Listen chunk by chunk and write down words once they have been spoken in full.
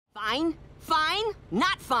Fine? Fine?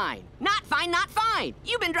 Not fine. Not fine, not fine.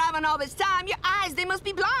 You've been driving all this time. Your eyes, they must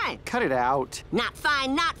be blind. Cut it out. Not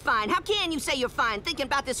fine, not fine. How can you say you're fine thinking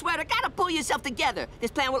about this sweater? Gotta pull yourself together.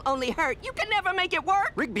 This plan will only hurt. You can never make it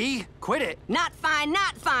work. Rigby, quit it. Not fine,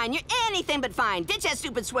 not fine. You're anything but fine. Ditch that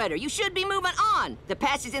stupid sweater. You should be moving on. The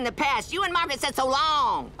past is in the past. You and Margaret said so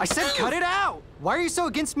long. I said cut it out. Why are you so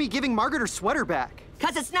against me giving Margaret her sweater back?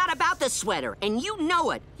 'Cause it's not about the sweater, and you know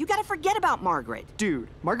it. You gotta forget about Margaret. Dude,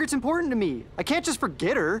 Margaret's important to me. I can't just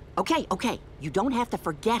forget her. Okay, you don't have to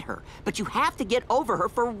forget her, but you have to get over her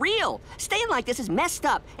for real. Staying like this is messed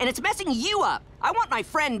up, and it's messing you up. I want my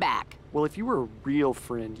friend back. Well, if you were a real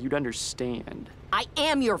friend, you'd understand. I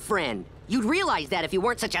am your friend. You'd realize that if you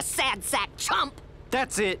weren't such a sad sack chump.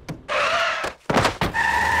 That's it.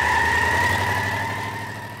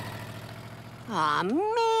 Aw, man.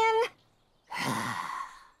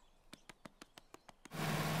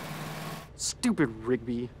 Stupid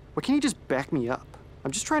Rigby. Why can't you just back me up?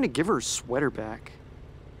 I'm just trying to give her her sweater back.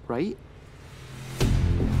 Right?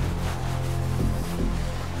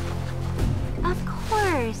 Of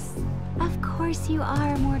course. Of course you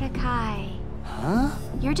are, Mordecai. Huh?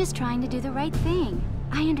 You're just trying to do the right thing.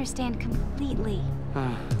 I understand completely.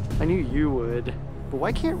 I knew you would. But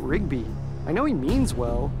why can't Rigby? I know he means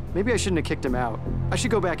well. Maybe I shouldn't have kicked him out. I should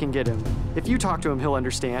go back and get him. If you talk to him, he'll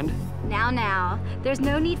understand. Now, there's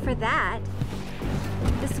no need for that.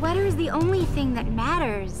 The sweater is the only thing that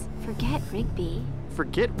matters. Forget Rigby.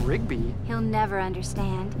 Forget Rigby? He'll never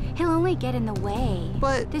understand. He'll only get in the way.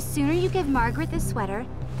 But... The sooner you give Margaret the sweater,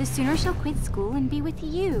 the sooner she'll quit school and be with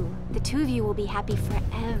you. The two of you will be happy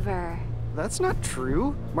forever. That's not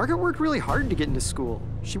true. Margaret worked really hard to get into school.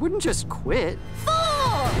 She wouldn't just quit.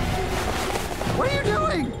 Fool! What are you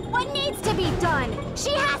doing? What needs to be done?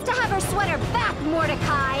 She has to have her sweater back,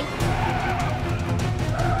 Mordecai!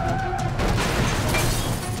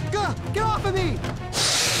 Get off of me!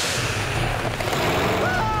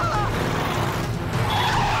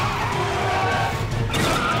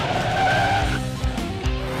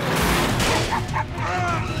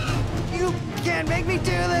 You can't make me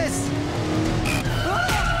do this!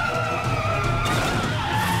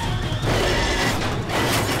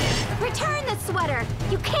 Return the sweater!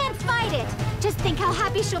 You can't fight it! Just think how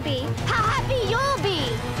happy she'll be, how happy you'll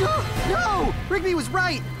be! No! Rigby was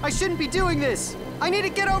right! I shouldn't be doing this! I need to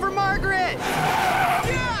get over Margaret!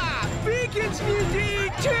 Yeah! Beacons you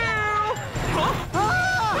need too! Huh?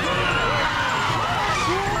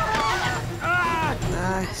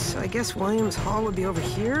 So I guess Williams Hall would be over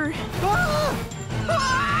here?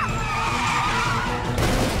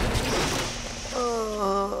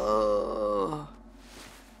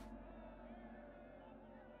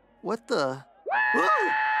 What the?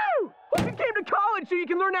 Woo! Hope you came to college so you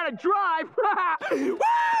can learn how to drive! Woo!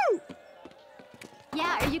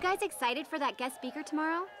 Yeah, are you guys excited for that guest speaker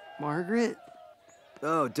tomorrow? Margaret?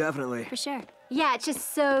 Oh, definitely. For sure. Yeah, it's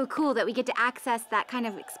just so cool that we get to access that kind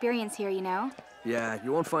of experience here, you know? Yeah,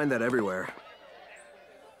 you won't find that everywhere.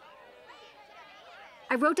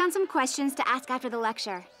 I wrote down some questions to ask after the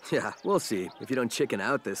lecture. Yeah, we'll see if you don't chicken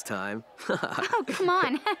out this time. Oh, come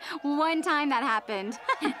on. One time that happened.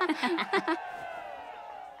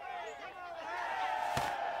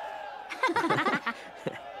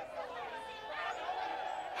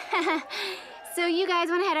 So you guys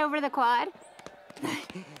want to head over to the quad?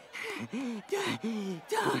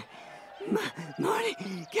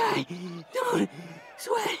 Mordecai, don't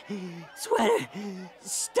sweater,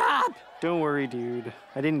 stop! Don't worry, dude.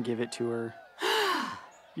 I didn't give it to her.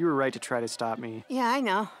 You were right to try to stop me. Yeah, I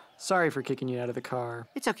know. Sorry for kicking you out of the car.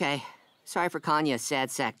 It's okay. Sorry for calling you a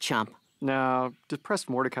sad sack chump. No, depressed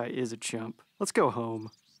Mordecai is a chump. Let's go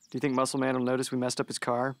home. Do you think Muscle Man will notice we messed up his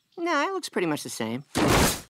car? Nah, it looks pretty much the same.